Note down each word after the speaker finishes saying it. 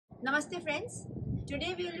Namaste friends.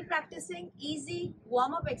 Today we will be practicing easy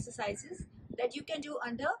warm-up exercises that you can do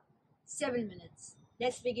under 7 minutes.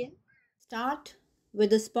 Let's begin. Start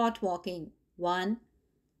with the spot walking. 1,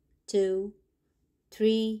 2,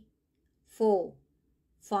 3, 4,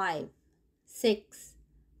 5, 6,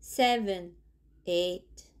 7,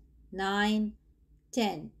 8, 9,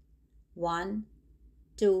 10. 1,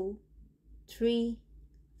 2, 3,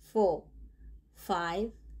 4,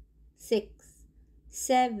 5, 6,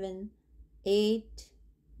 7, 8,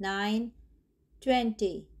 9,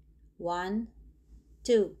 20. 1,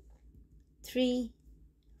 2, 3,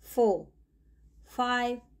 4,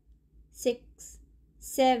 5, 6,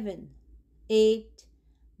 7, 8,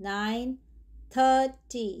 9,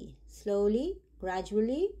 30. Slowly,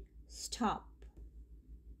 gradually, stop.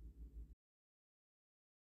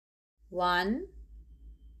 1,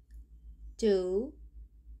 2,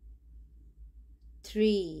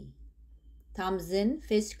 3. Thumbs in,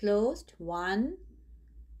 fist closed. 1,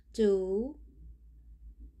 2,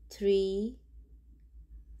 3,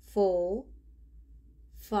 4,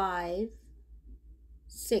 5,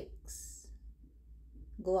 6.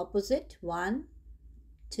 Go opposite. 1,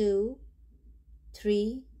 2,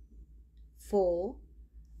 3, 4,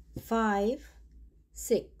 5,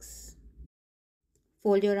 6.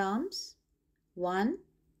 Fold your arms. 1,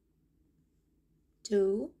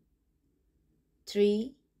 2,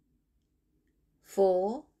 3,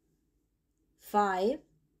 4, 5,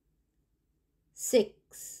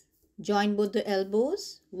 6. Join both the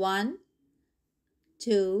elbows. 1,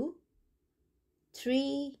 2,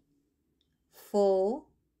 3, 4,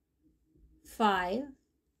 5.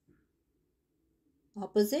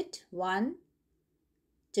 Opposite. 1,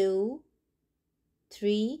 2,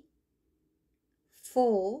 3,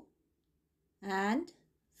 4, and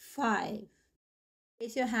 5.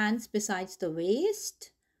 Place your hands besides the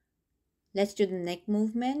waist. Let's do the neck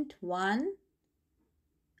movement. 1,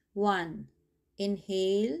 1.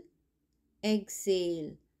 Inhale,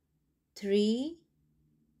 exhale. 3,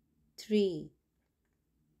 3,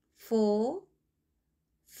 4,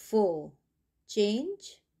 4.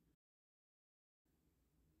 Change.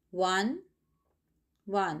 1,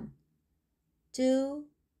 1. 2,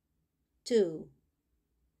 2.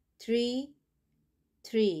 3,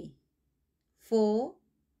 3. 4,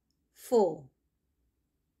 4.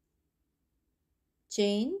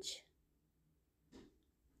 Change.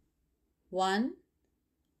 1,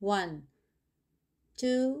 1.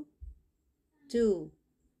 2, 2.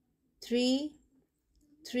 3,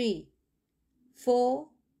 3. 4,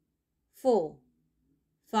 4.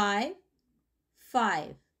 5,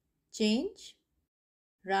 5. Change.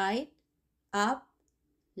 Right, up,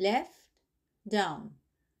 left, down.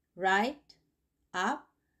 Right, up,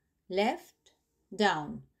 left,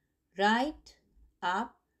 down. Right,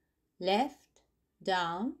 up, left,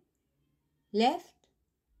 down. Left,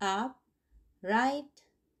 up, right,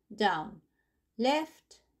 down.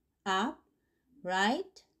 Left, up,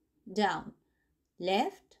 right, down.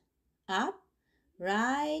 Left, up,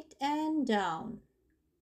 right, and down.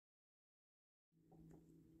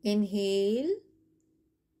 Inhale,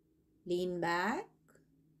 lean back.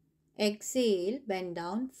 Exhale, bend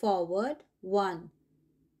down, forward. 1,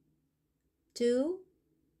 2,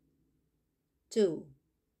 2.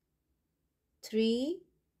 3,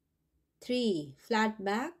 3. Flat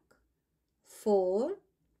back. 4,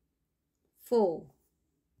 4.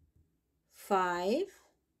 5,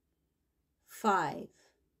 5.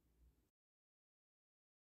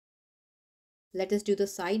 Let us do the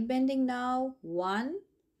side bending now. 1,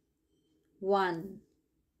 1.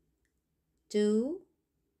 2,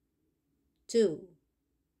 2.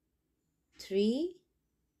 3,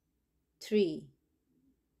 3.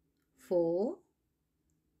 4,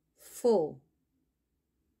 4.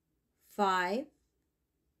 5,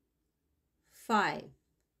 5.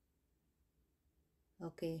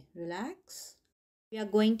 Okay, relax. We are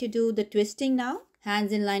going to do the twisting now.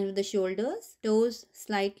 Hands in line with the shoulders, toes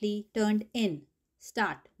slightly turned in.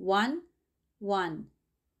 Start. 1, 1.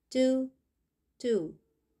 2, 2.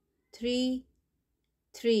 3,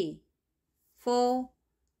 3. 4,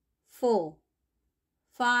 4.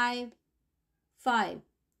 5, 5.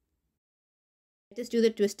 Let us do the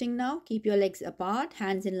twisting now. Keep your legs apart,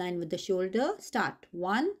 hands in line with the shoulder. Start.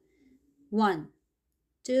 1, 1.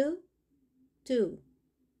 2, 2.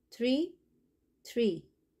 3, 3.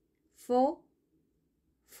 4,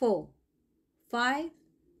 4. 5,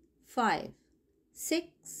 5.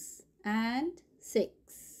 6 and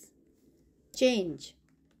 6. Change.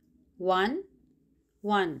 1,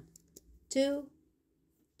 1. 2,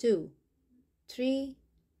 2. 3,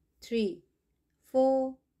 3.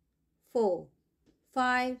 4, 4.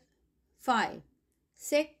 5, 5.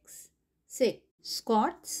 6, 6.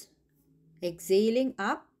 Squats, exhaling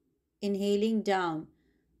up, inhaling down.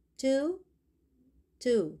 2,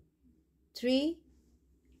 2, 3,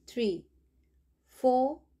 3,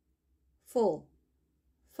 4, 4,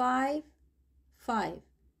 5, 5.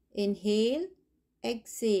 Inhale,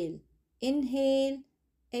 exhale, inhale,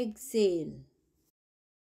 exhale.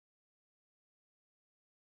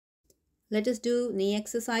 Let us do knee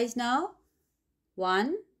exercise now.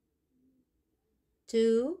 1,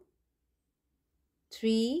 2,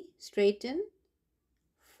 3, straighten.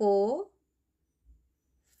 4,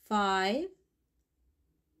 5,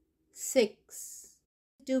 6.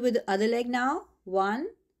 Do with the other leg now. 1,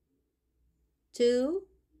 2,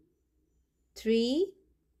 3,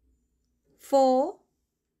 4,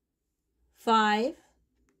 5,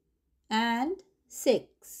 and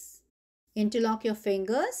 6. Interlock your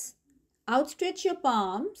fingers. Outstretch your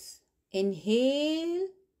palms. Inhale,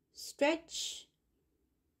 stretch.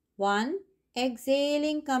 1.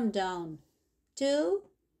 Exhaling, come down. 2,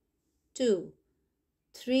 2,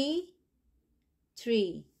 3,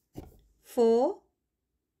 3, 4,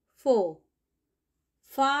 4,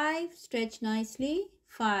 5. Stretch nicely.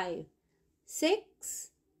 5,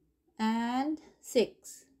 6, and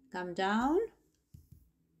 6. Come down.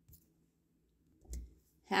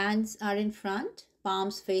 Hands are in front,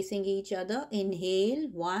 palms facing each other. Inhale,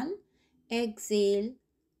 1. Exhale,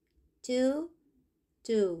 2,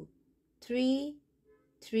 2, 3,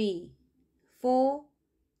 3, 4,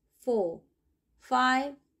 4,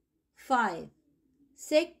 5, 5,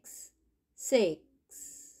 6, 6.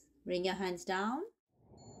 Bring your hands down.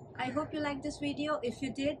 I hope you liked this video. If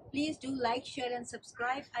you did, please do like, share and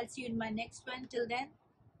subscribe. I'll see you in my next one. Till then,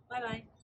 bye bye.